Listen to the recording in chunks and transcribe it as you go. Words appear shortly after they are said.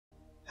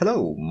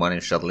Hello, my name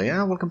is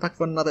Zhatelier, welcome back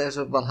for another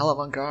episode of Valhalla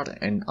Vanguard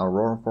in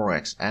Aurora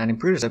 4X. And in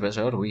previous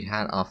episode we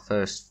had our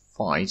first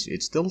fight.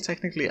 It's still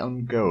technically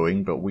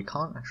ongoing, but we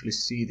can't actually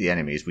see the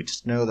enemies. We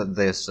just know that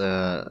there's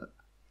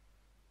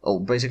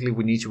basically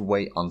we need to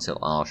wait until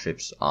our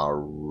ships are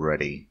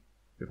ready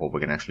before we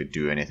can actually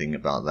do anything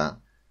about that.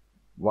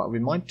 What we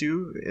might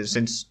do is,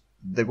 since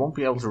they won't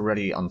be able to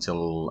ready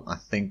until, I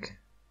think,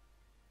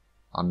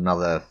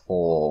 another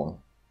 4-5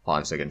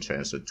 second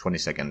turn, so 20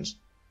 seconds.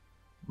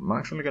 I'm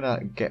actually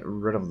gonna get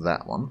rid of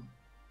that one.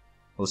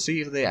 We'll see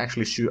if they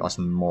actually shoot us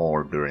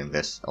more during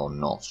this or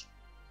not.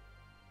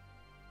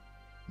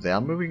 They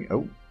are moving.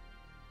 Oh.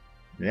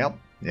 Yep.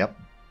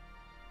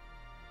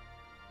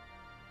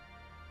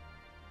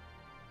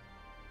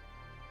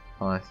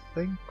 I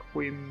think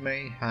we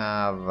may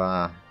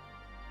have...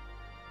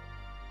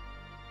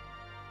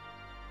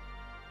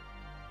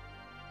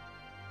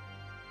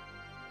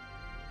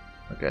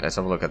 Okay, let's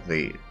have a look at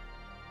the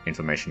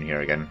information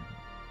here again.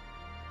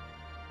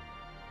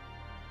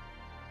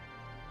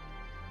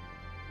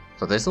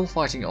 So they're still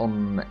fighting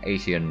on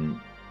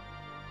Ep39.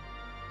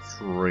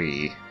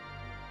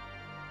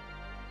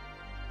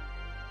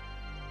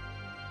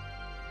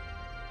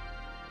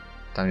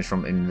 Damage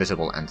from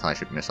invisible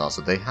anti-ship missiles,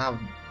 so they have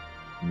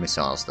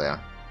missiles there.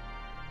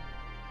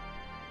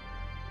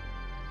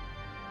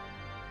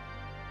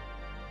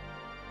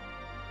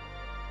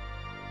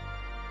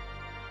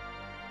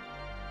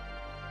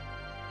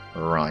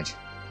 Right.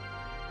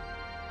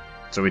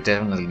 So we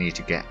definitely need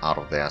to get out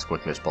of there as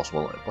quickly as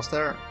possible. Was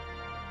there...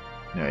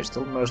 No, it's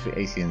still mostly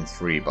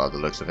Ep39 by the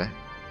looks of it.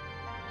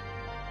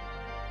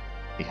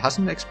 It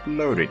hasn't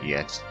exploded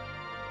yet.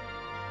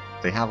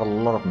 They have a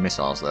lot of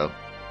missiles though.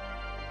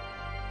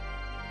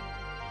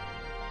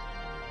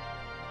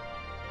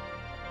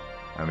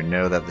 And we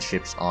know that the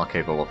ships are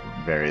capable of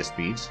various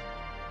speeds.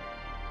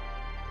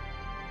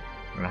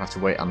 We're gonna have to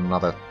wait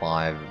another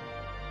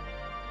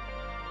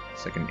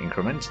 5-second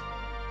increment.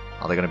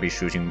 Are they gonna be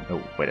shooting...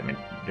 Oh, wait a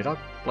minute. Did I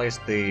place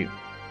the...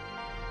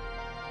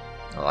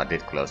 Oh, I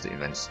did close the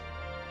events.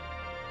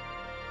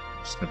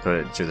 Just gonna put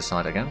it to the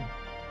side again.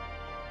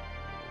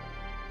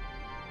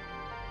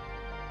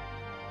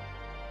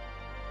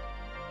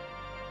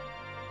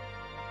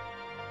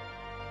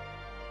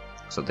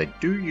 So they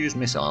do use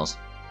missiles,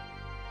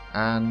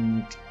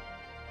 and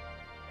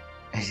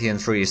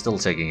Ep39 is still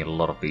taking a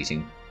lot of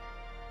beating.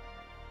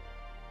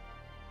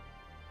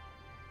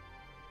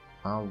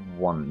 I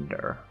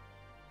wonder.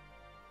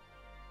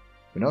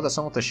 We know that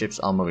some of the ships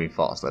are moving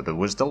faster, but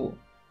we're still...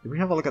 If we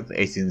have a look at the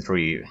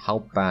Ep39, how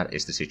bad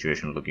is the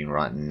situation looking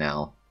right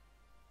now?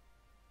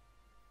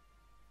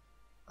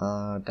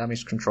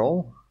 Damage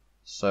control.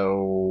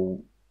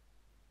 So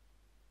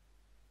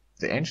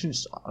the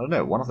engines... I don't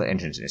know, one of the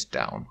engines is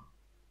down.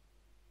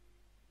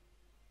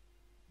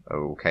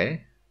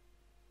 Okay.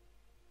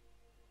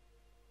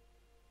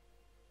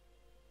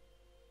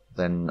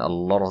 Then a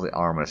lot of the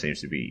armor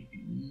seems to be...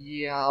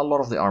 Yeah, a lot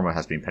of the armor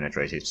has been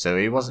penetrated, so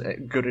it was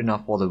good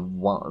enough for the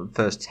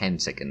first 10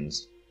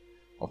 seconds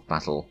of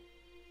battle.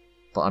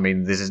 But I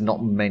mean, this is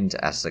not meant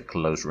as a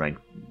close range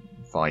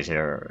fight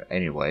here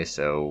anyway,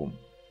 so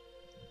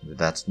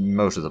that's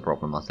most of the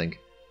problem, I think.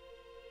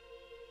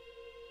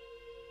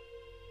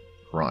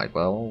 Right,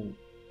 well,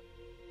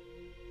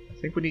 I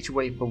think we need to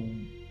wait for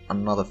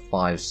another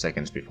 5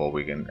 seconds before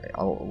we can...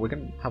 Oh, we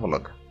can have a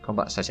look.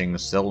 Combat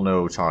settings, still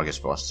no targets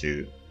for us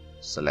to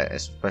select,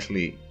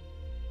 especially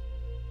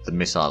the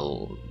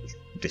missile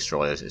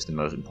destroyers is the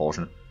most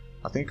important.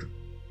 I think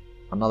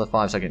another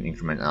 5-second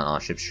increment and our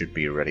ships should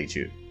be ready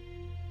to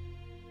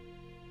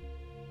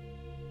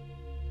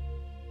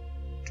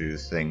do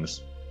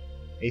things.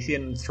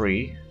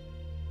 Ep39,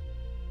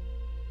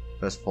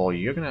 first of all,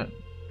 you're gonna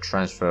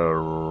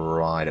transfer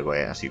right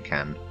away as you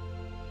can.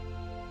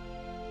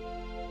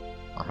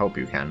 I hope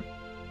you can.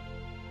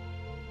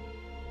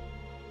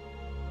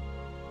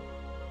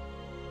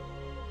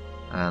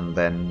 And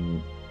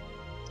then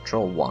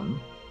Patrol 1.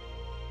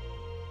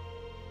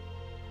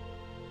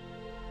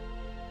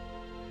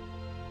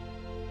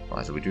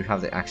 Right, so we do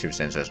have the active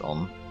sensors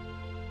on.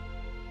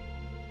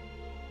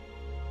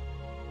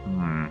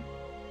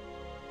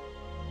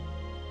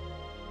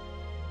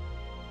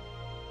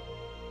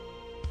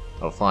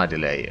 Oh, fire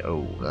delay.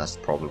 Oh, that's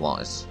probably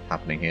what is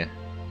happening here.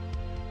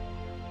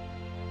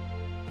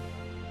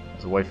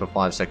 Let's wait for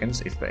 5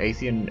 seconds. If the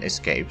Ep39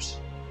 escapes,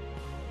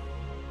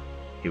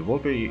 he will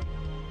be...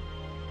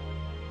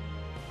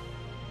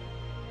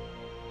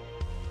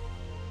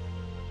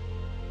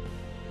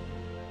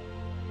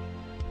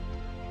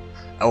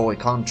 Oh, it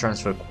can't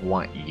transfer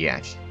quite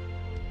yet.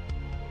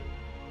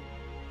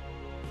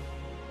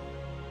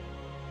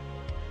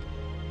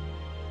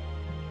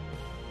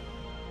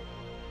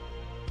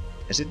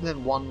 Is it the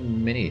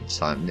 1 minute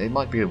time? It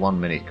might be a 1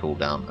 minute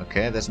cooldown.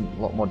 Okay, there's a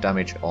lot more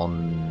damage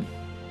on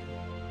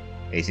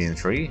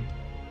Ep39.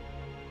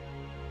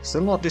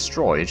 Still not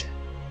destroyed,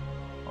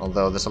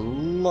 although there's a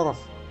lot of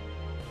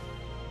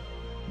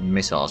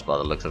missiles by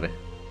the looks of it.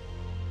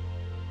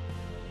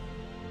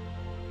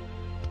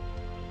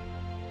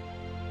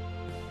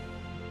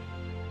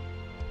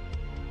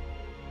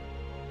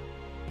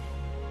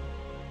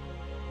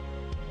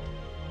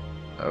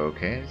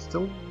 Okay,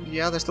 still,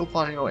 yeah, they're still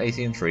fighting our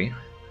Ep39.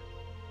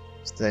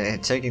 They're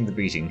taking the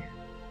beating.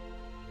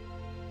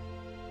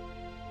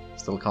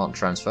 Still can't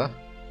transfer.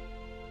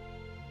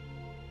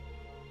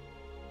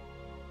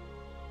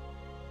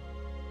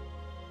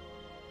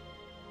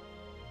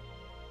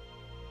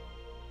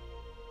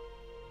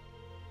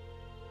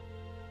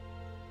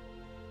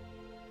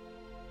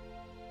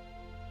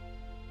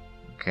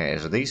 Okay,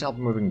 so these are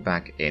moving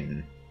back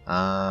in.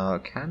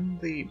 Can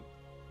the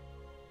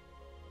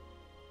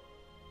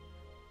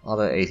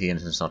other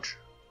Athenians and such,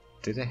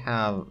 do they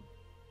have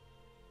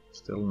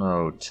still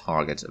no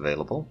targets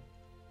available?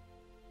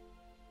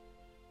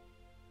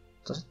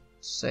 Does it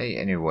say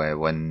anywhere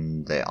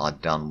when they are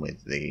done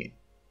with the...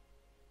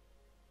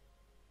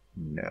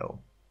 No.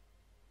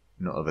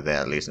 Not over there,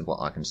 at least, is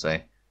what I can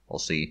say. We'll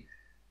see.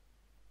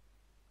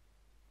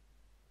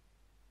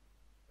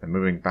 They're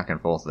moving back and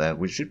forth there.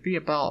 We should be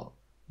about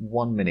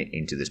 1 minute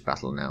into this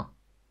battle now.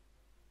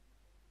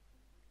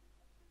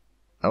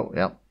 Oh,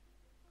 yep.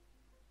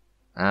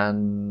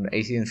 And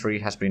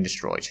Ep39 has been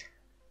destroyed.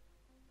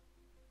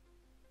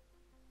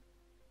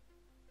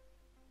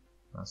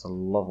 That's a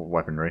lot of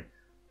weaponry.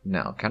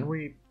 Now, can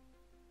we...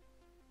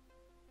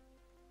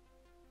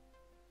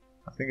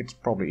 I think it's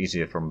probably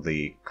easier from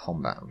the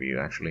combat view,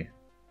 actually.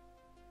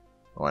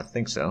 Oh, I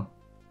think so.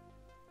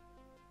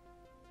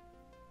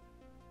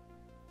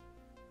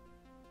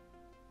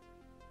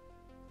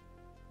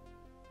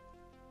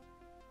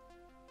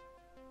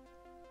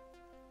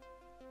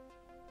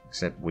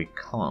 Except we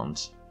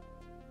can't.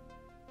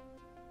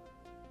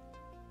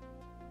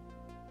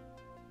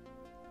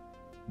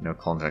 No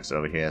contacts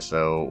over here,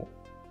 so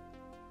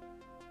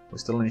we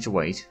still need to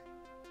wait.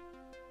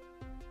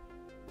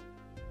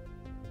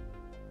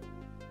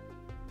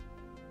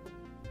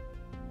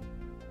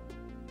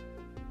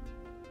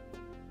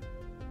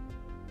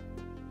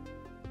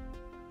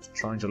 Just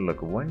trying to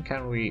look, when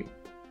can we...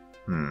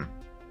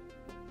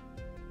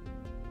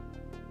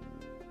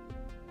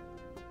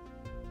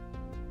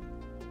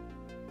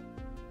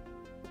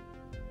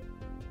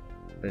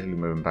 Basically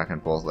moving back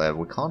and forth there.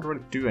 We can't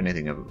really do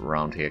anything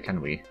around here,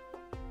 can we?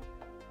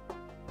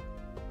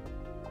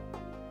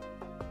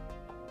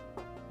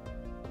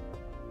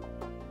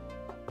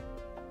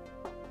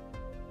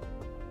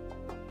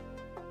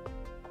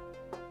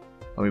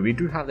 I mean, we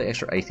do have the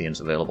extra Athenians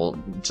available,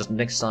 just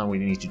next time we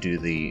need to do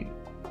the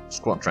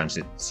squad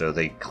transit so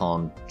they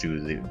can't do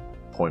the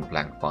point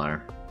blank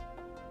fire.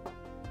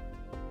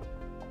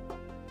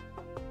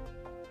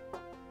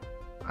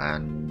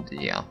 And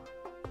yeah,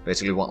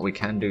 basically what we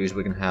can do is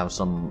we can have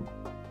some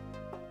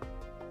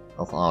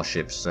of our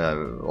ships,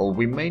 or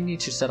we may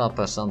need to set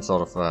up some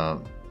sort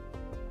of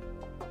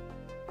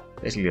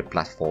basically a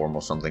platform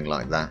or something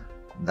like that,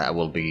 that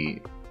will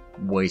be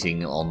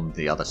waiting on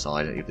the other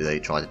side if they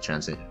try to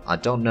transit. I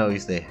don't know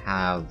if they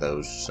have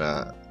those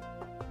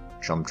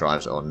jump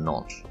drives or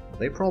not.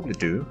 They probably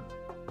do.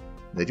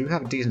 They do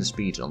have decent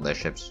speeds on their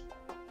ships.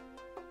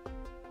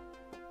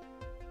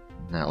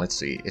 Now let's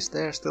see, is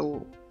there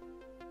still...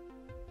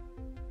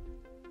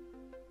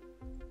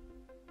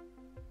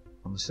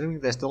 I'm assuming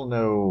there's still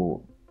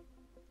no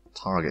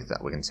target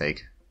that we can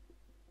take.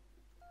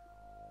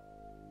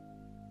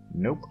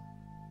 Nope.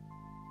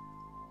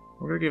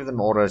 We're gonna give them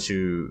order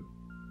to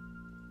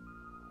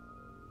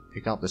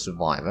pick up the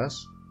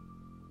survivors.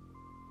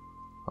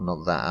 Oh,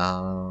 not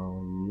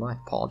that, life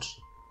pods.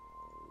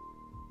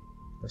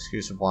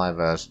 Rescue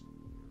survivors,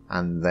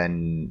 and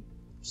then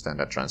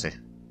standard transit.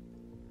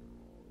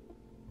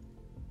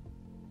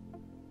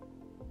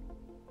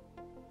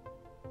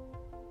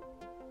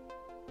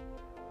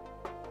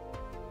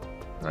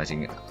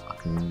 Writing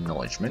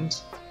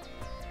acknowledgement.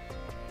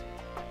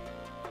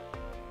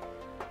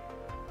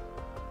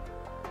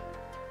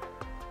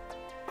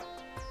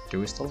 Do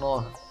we still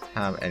not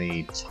have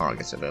any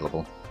targets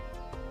available?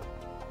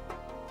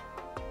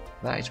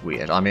 That is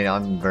weird. I mean,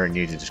 I'm very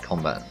new to this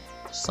combat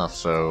stuff,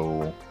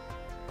 so...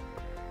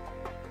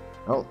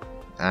 Oh,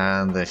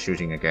 and they're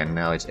shooting again.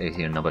 Now it's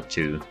Athenian number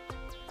 2.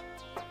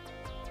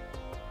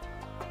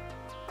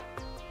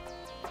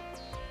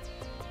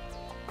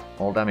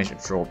 All damage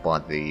absorbed by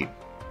the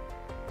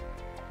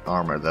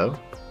armor, though.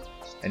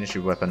 It's energy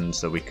weapon,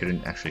 so we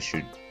couldn't actually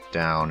shoot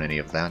down any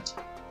of that.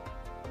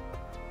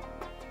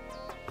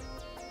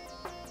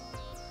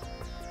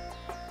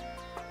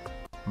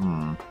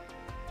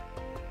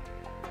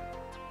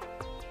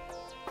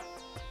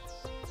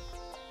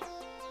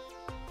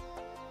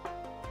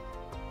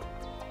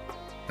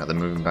 Now they're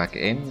moving back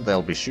in,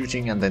 they'll be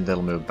shooting and then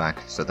they'll move back,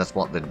 so that's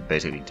what they're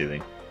basically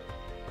doing.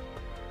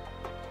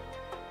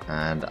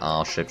 And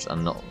our ships are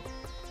not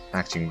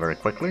acting very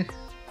quickly.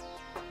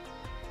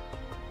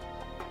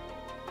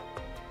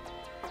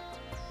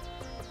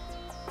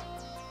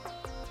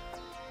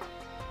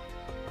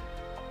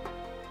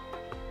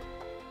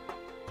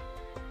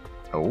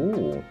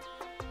 Oh.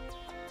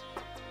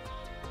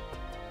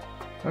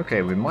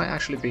 Okay, we might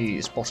actually be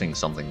spotting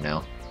something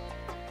now.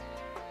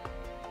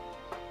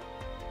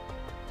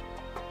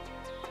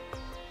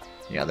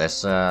 Yeah,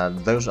 there's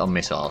those are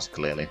missiles,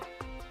 clearly.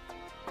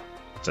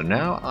 So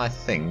now I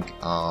think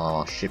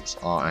our ships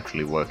are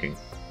actually working.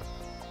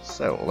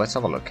 So let's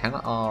have a look. Can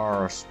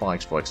our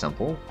spikes, for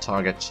example,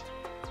 target...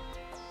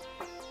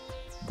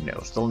 No,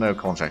 still no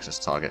contracts as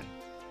target.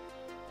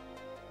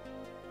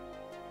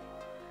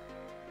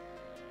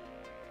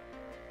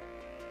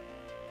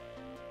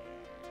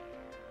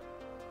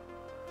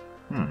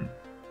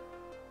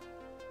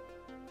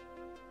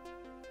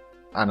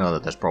 I know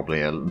that there's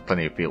probably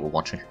plenty of people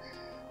watching,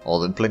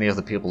 or plenty of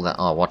the people that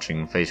are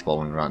watching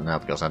facepalming right now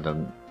because I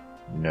don't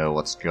know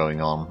what's going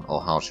on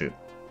or how to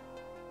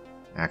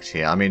act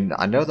here. I mean,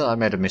 I know that I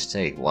made a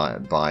mistake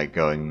by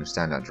going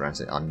standard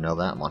transit. I know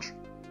that much.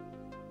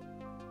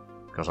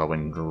 Because I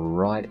went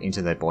right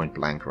into their point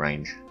blank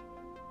range.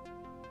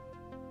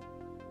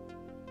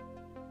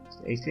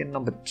 ATN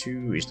number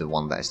 2 is the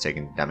one that is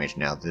taking damage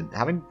now. They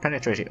haven't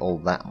penetrated all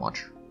that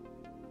much.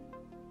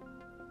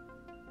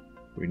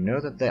 We know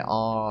that there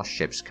are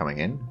ships coming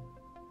in.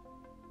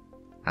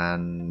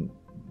 And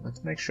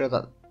let's make sure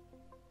that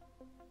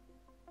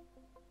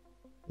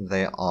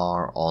they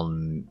are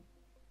on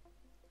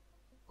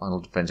final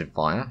defensive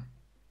fire.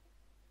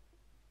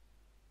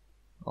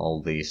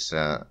 All these...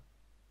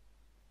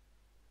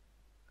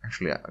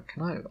 Actually,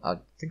 I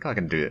think I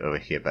can do it over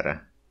here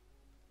better.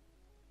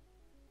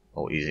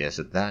 Or easier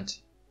said that.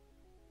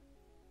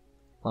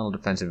 Final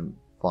defensive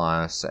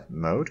fire set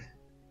mode.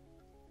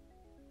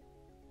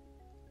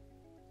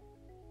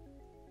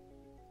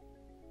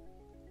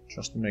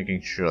 Just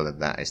making sure that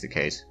that is the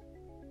case.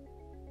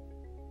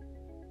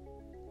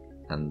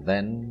 And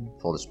then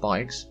for the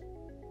spikes,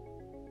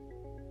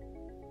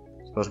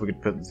 suppose we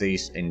could put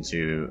these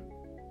into...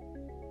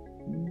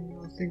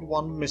 I think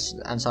one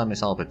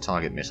anti-missile per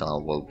target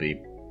missile will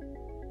be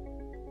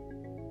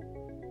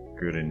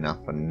good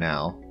enough for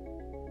now.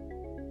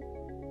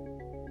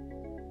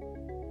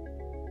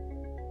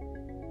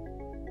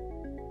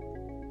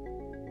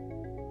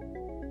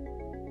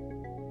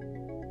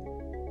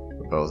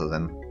 For both of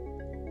them.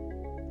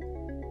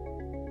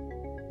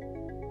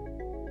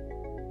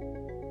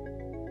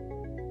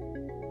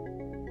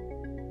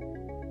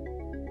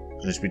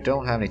 Since we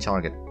don't have any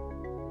target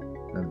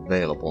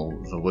available,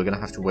 so we're gonna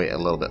have to wait a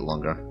little bit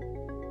longer.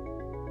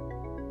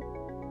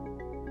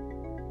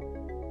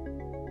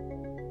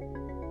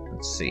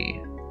 Let's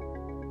see.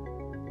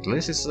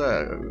 This is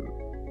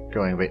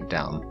going a bit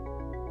down.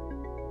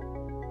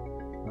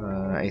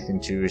 8th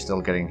and 2 is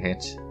still getting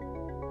hit.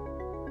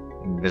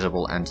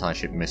 Invisible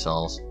anti-ship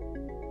missiles.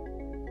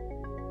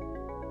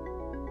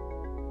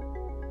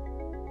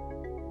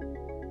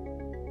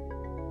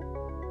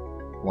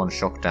 One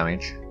shock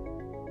damage.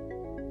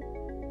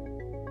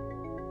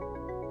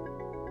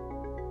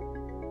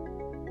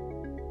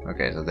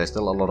 Okay, so there's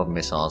still a lot of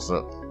missiles,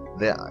 so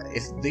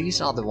if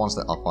these are the ones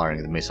that are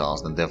firing the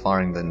missiles, then they're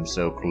firing them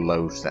so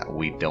close that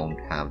we don't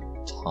have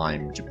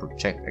time to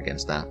protect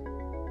against that.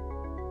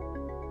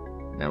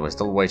 Now we're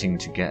still waiting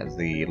to get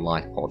the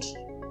life pods.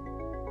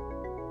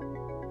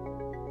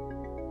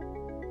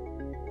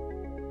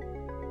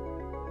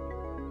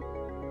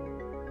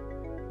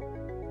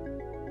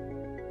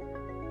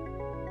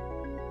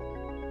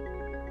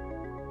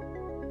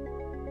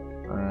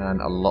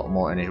 And a lot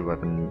more energy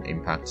weapon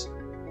impacts.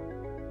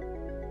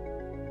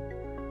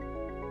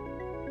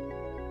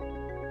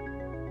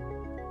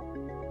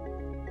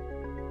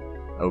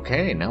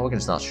 Okay, now we can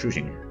start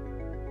shooting.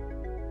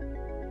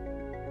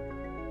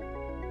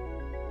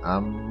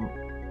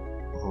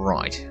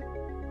 Right.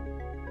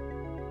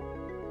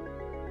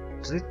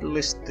 Does it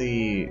list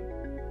the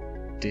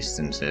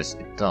distances?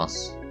 It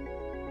does.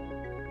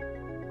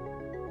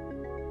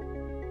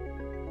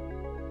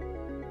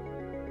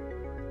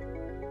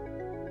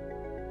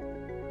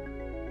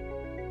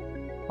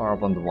 Far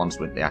up on the ones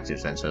with the active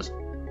sensors.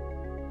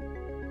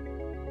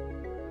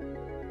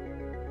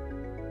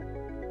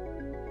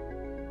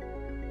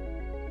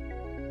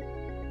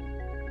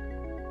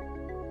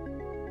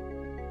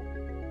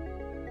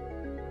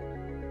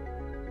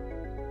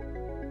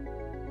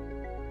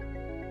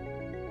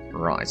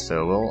 Right,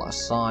 so we'll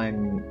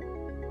assign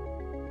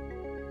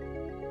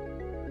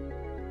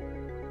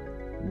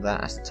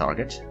that as the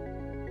target.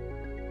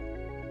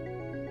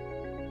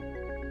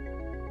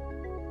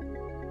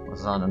 We'll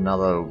assign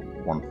another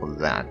one for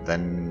that.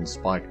 Then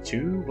Spike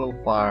 2 will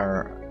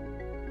fire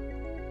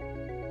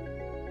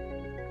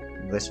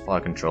this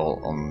fire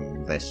control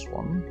on this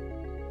one.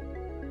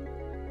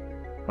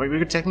 I mean, we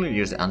could technically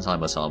use the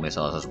anti-missile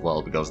missiles as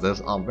well, because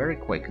those are very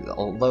quick,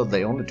 although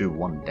they only do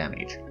 1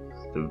 damage.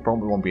 So we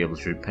probably won't be able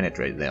to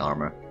penetrate their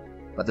armor.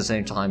 But at the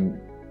same time,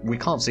 we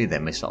can't see their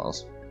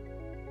missiles.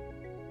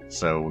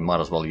 So we might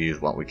as well use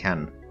what we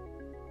can.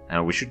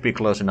 And we should be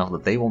close enough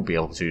that they won't be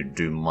able to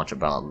do much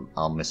about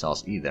our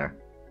missiles either.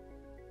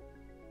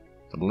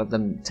 So we'll let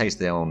them taste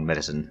their own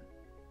medicine.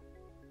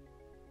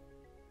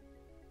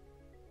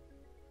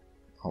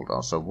 Hold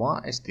on, so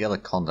what is the other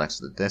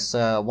context? There's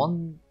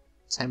one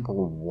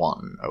Temple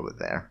 1 over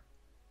there.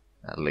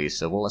 At least,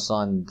 so we'll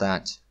assign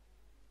that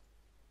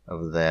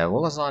over there.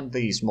 We'll assign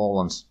the small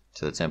ones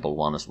to the Temple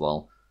 1 as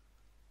well.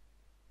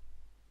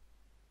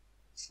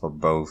 For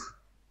both.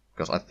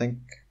 Because I think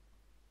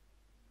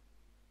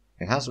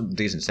It has some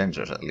decent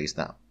sensors, at least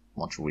that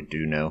much we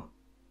do know.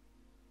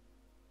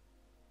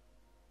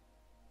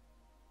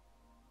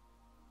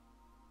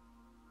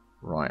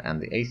 Right, and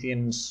the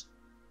Athenians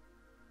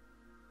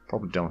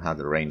probably don't have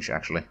the range,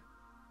 actually.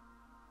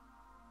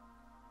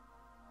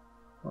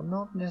 Well,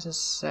 not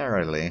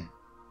necessarily.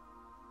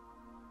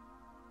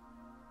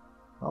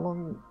 How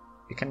long?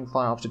 You can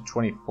fire up to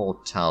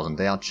 24,000.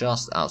 They are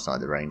just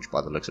outside the range by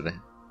the looks of it.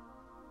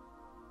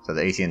 So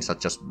the Athenians are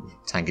just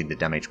tanking the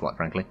damage, quite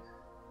frankly.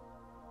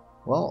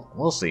 Well,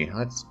 we'll see.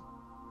 Let's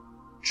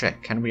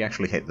check. Can we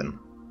actually hit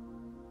them?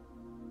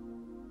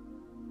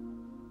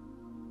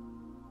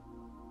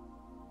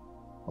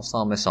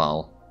 Hostile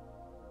missile.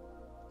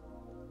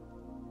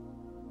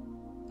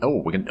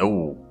 Oh, we can.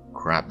 Oh,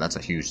 crap! That's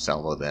a huge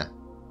salvo there.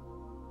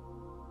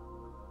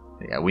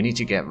 Yeah, we need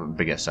to get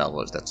bigger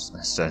salvos. That's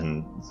a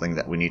certain thing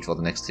that we need for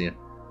the next tier.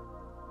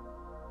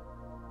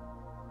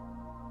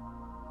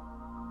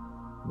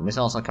 The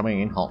missiles are coming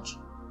in hot.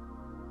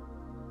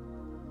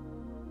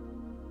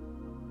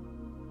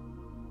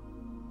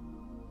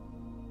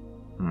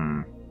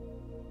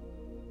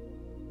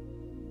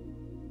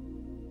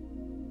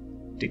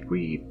 Did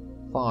we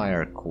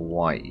fire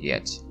quite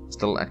yet?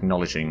 Still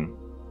acknowledging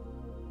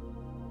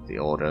the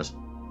orders.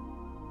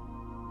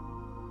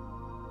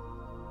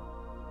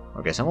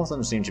 Okay, some of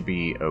them seem to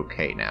be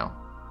okay now.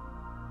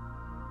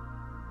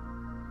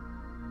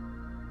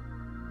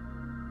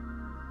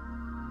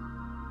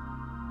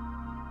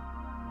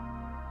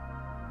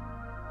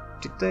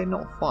 Did they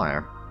not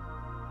fire?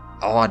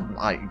 Oh,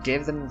 I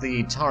gave them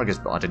the targets,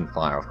 but I didn't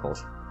fire, of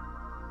course.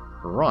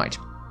 Right.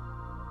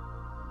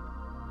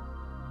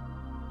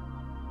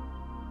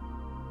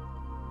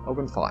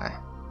 Open fire.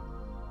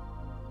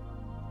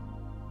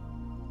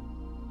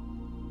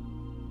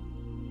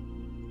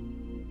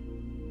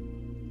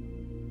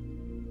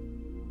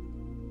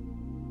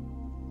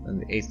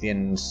 And the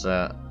Athenians,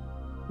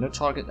 no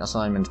target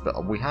assignments,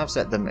 but we have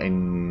set them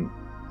in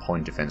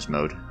point defense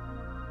mode.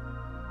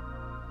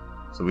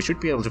 So we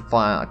should be able to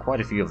fire quite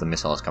a few of the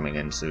missiles coming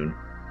in soon,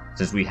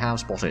 since we have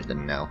spotted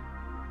them now.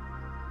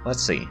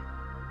 Let's see.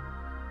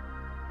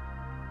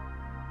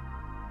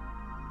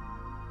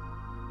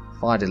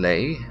 Fire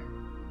delay.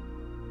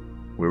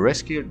 We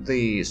rescued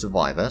the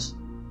survivors.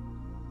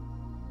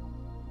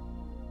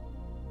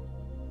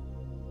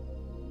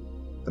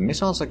 The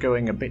missiles are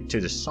going a bit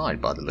to the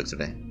side by the looks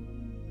of it.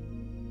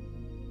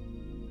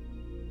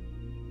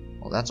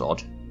 Well, that's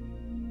odd.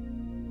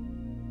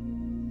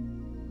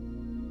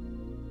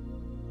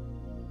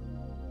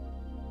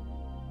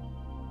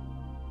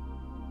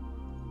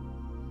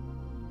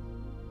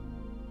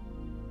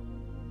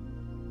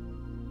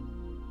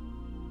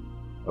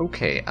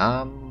 Okay,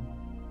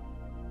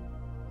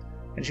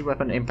 energy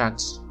weapon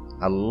impacts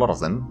a lot of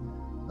them.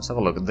 Let's have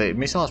a look. The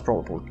missiles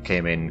probably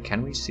came in.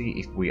 Can we see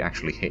if we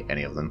actually hit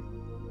any of them?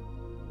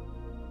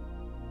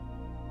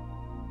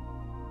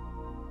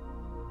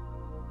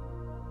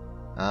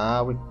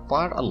 We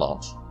fired a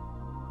lot.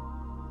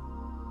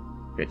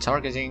 Okay,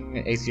 targeting.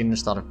 Athenians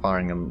started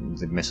firing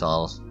the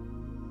missiles.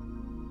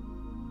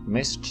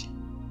 Missed.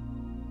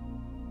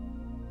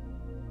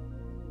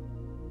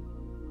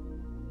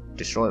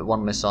 Destroyed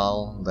one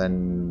missile,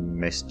 then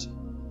missed.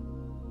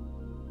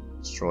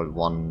 Destroyed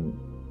one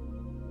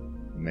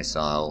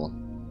missile.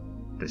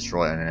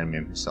 Destroy an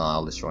enemy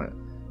missile. Destroy it.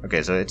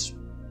 Okay, so it's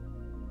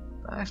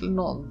actually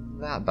not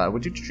that bad. We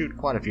did shoot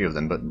quite a few of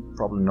them, but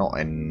probably not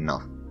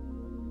enough.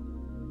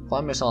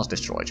 5 missiles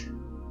destroyed.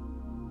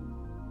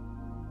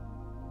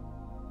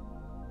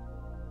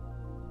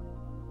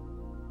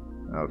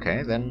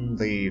 Okay, then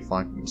the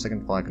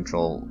second fire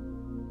control.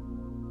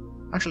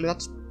 Actually,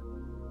 that's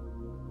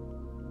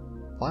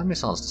 5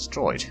 missiles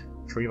destroyed.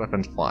 3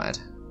 weapons fired.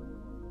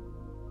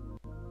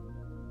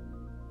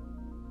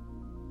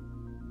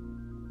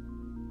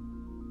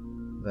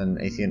 Then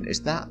Athenian,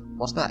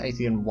 was that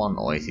Athenian 1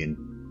 or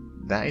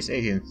Athenian? That is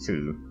Athenian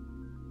 2.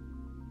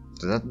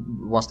 So that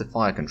was the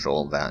fire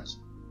control that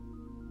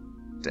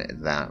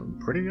did that.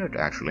 Pretty good,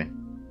 actually.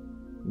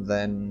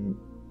 Then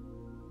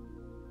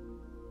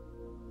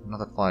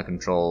another fire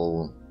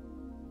control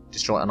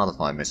destroyed another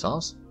 5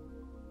 missiles.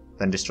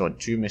 Then destroyed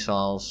 2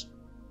 missiles.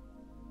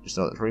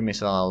 Destroyed 3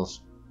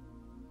 missiles.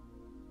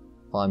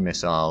 5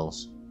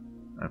 missiles.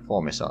 And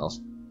 4 missiles.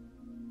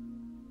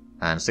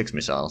 And 6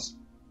 missiles.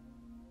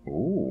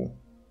 Ooh.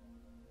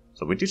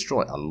 So we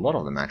destroyed a lot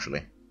of them,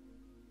 actually.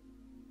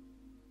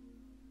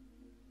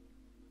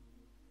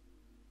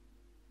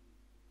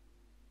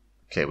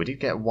 Okay, we did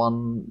get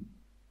 1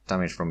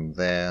 damage from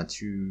there.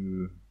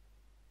 2,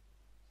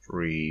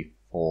 3,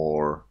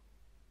 4,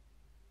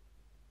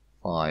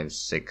 5,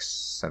 6,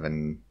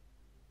 7,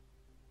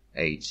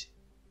 8.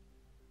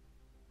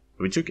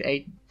 We took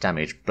 8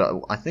 damage,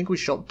 but I think we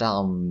shot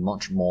down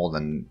much more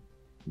than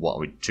what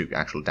we took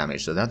actual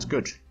damage, so that's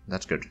good.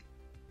 That's good.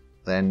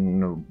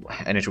 Then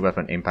energy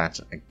weapon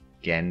impact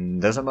again.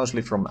 Those are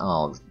mostly from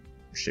our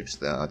ships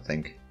there, I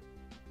think.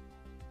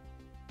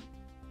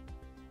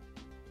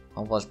 I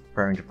was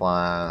preparing to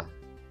fire.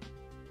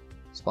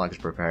 Spike is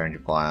preparing to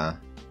fire.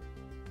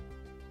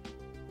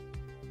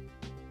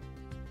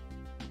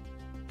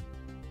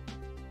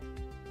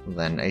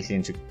 Then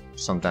Athenian took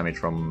some damage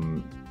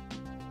from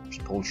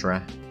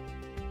Zhatelier.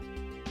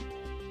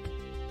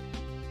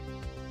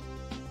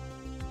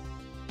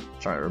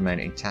 Try to remain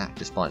intact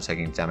despite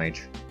taking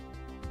damage.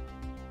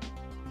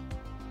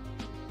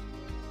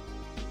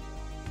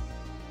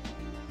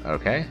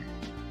 Okay.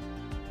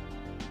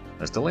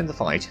 They're still in the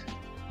fight.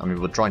 I mean,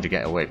 we're trying to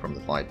get away from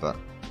the fight, but...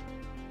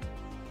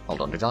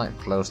 Hold on, did I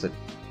close the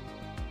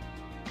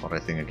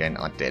thing again?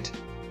 I did.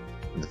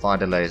 And the fire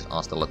delays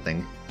are still a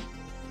thing.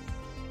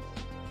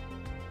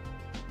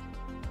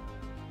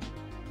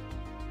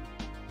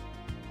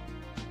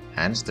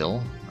 And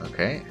still,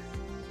 okay.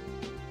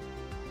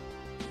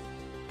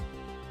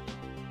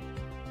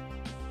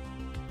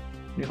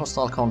 New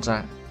hostile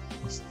contact.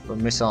 The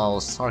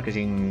missiles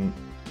targeting...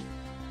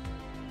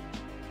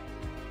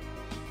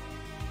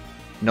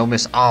 No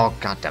miss. Oh,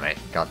 god damn it.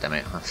 God damn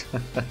it.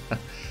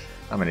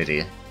 I'm an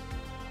idiot.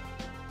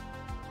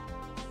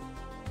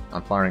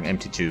 I'm firing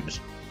empty tubes.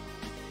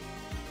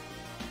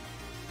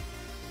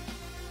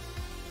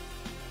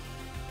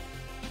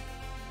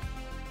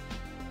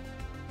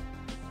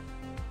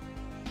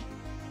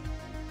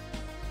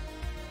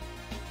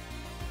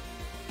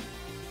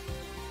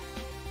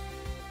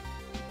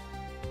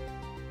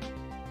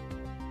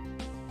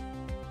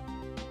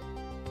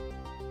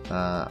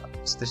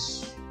 Is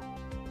this...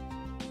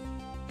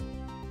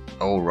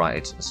 Oh right,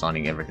 it's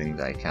assigning everything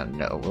that I can.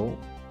 No, we'll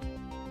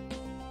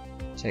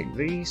take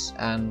these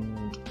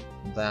and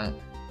that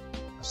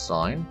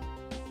assign.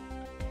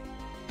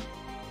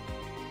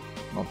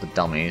 Not the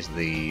dummies,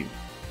 the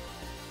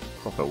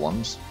proper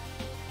ones.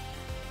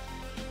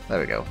 There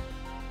we go.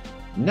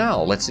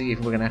 Now, let's see if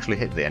we can actually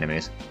hit the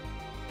enemies.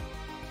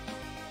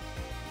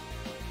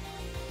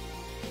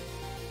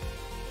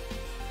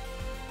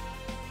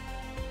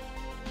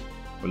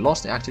 We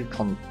lost the active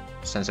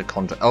sensor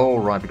contact. Oh,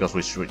 right, because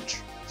we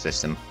switched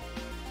system.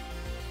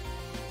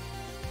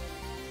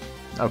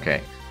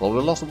 Okay, well, we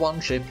lost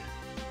one ship.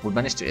 We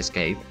managed to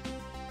escape.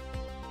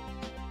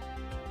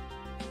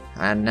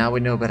 And now we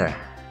know better.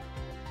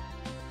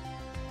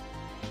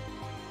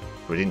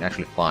 We didn't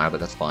actually fire, but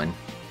that's fine.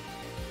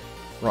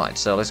 Right,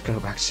 so let's go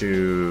back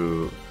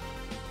to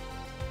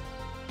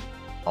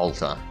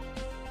Alta.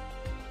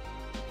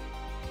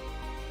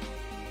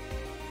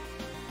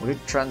 We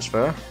did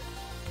transfer.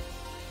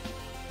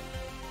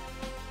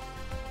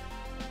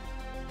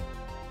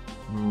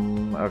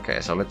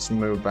 Okay, so let's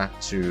move back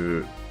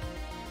to...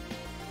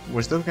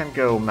 We still can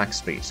go max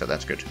speed, so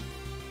that's good.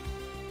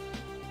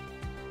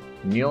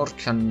 Njord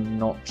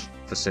cannot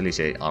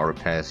facilitate our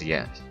repairs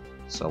yet,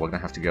 so we're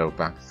gonna have to go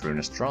back through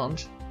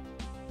Nostrand.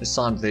 This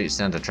time the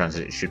standard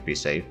transit should be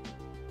safe.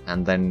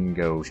 And then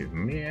go to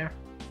Mir.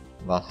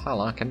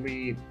 Valhalla, can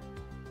we...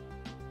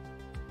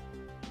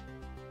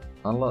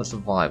 unload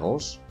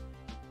survivals?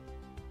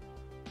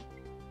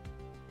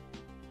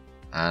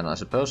 And I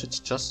suppose it's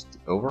just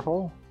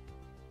overhaul?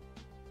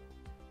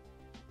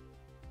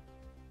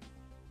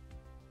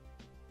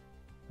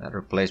 That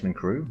replacement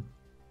crew.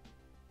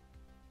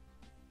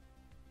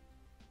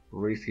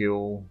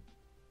 Refuel.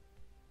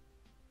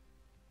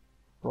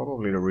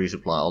 Probably the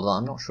resupply, although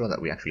I'm not sure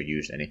that we actually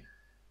used any.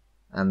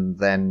 And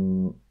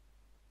then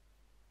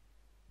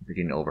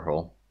begin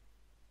overhaul.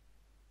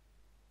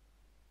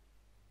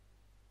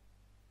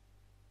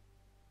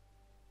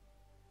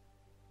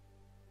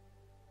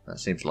 That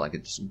seems like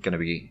it's gonna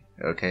be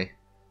okay.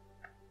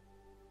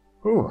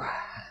 Ooh,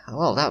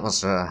 well, that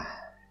was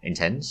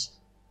intense.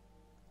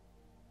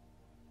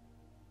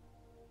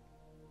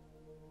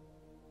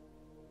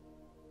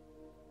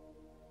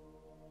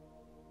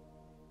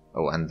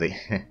 Oh, and the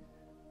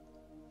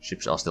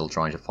ships are still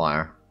trying to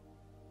fire.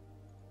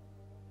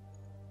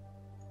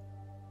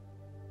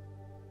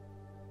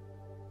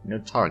 No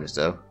targets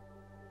though.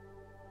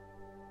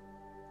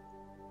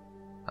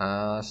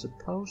 I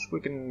suppose we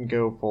can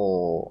go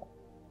for...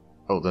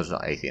 Oh, those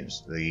are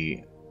Athenians.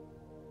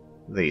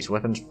 These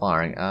weapons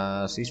firing.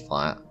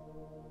 Ceasefire.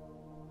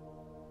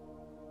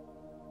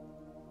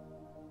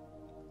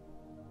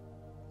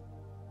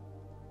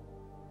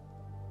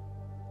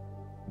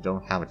 We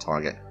don't have a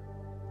target.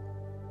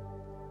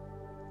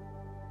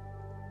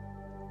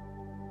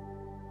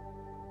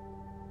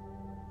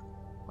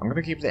 I'm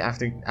gonna keep the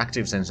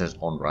active sensors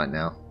on right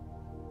now,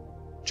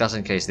 just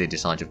in case they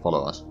decide to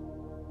follow us.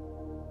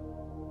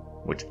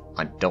 Which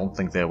I don't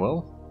think they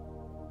will.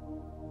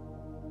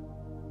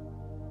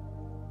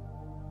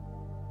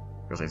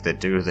 Because if they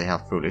do, they are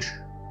foolish.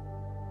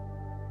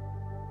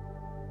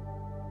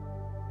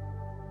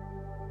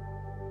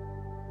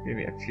 Give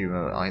me a few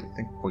more. I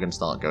think we're gonna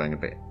start going a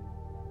bit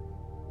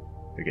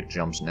bigger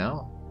jumps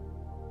now.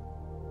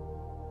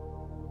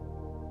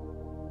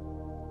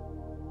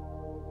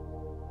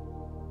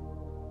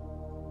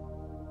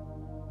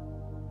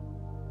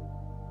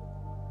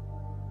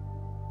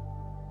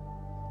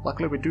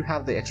 Luckily we do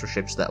have the extra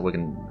ships that we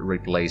can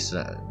replace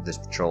this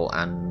patrol,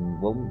 and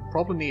we'll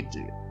probably need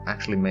to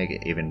actually make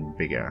it even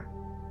bigger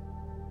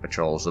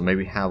patrol, so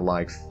maybe have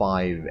like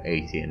 5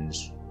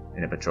 Athenians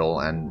in a patrol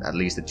and at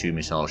least the 2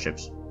 missile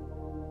ships.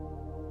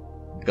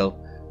 Because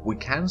we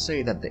can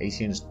say that the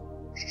Athenians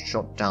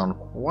shot down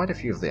quite a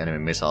few of the enemy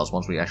missiles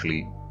once we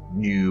actually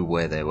knew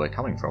where they were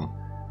coming from.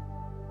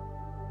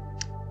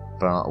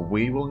 But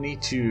we will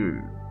need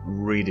to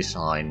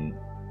redesign,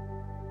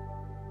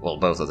 well,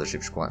 both of the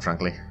ships, quite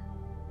frankly,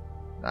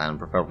 and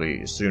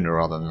preferably sooner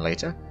rather than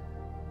later.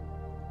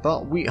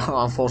 But we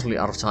are unfortunately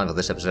out of time for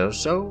this episode,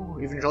 so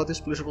if you enjoyed this,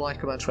 please like,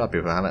 comment, subscribe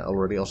if you haven't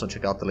already. Also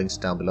check out the links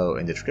down below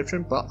in the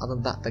description. But other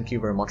than that, thank you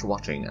very much for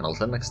watching, and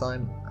until next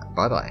time,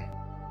 bye bye.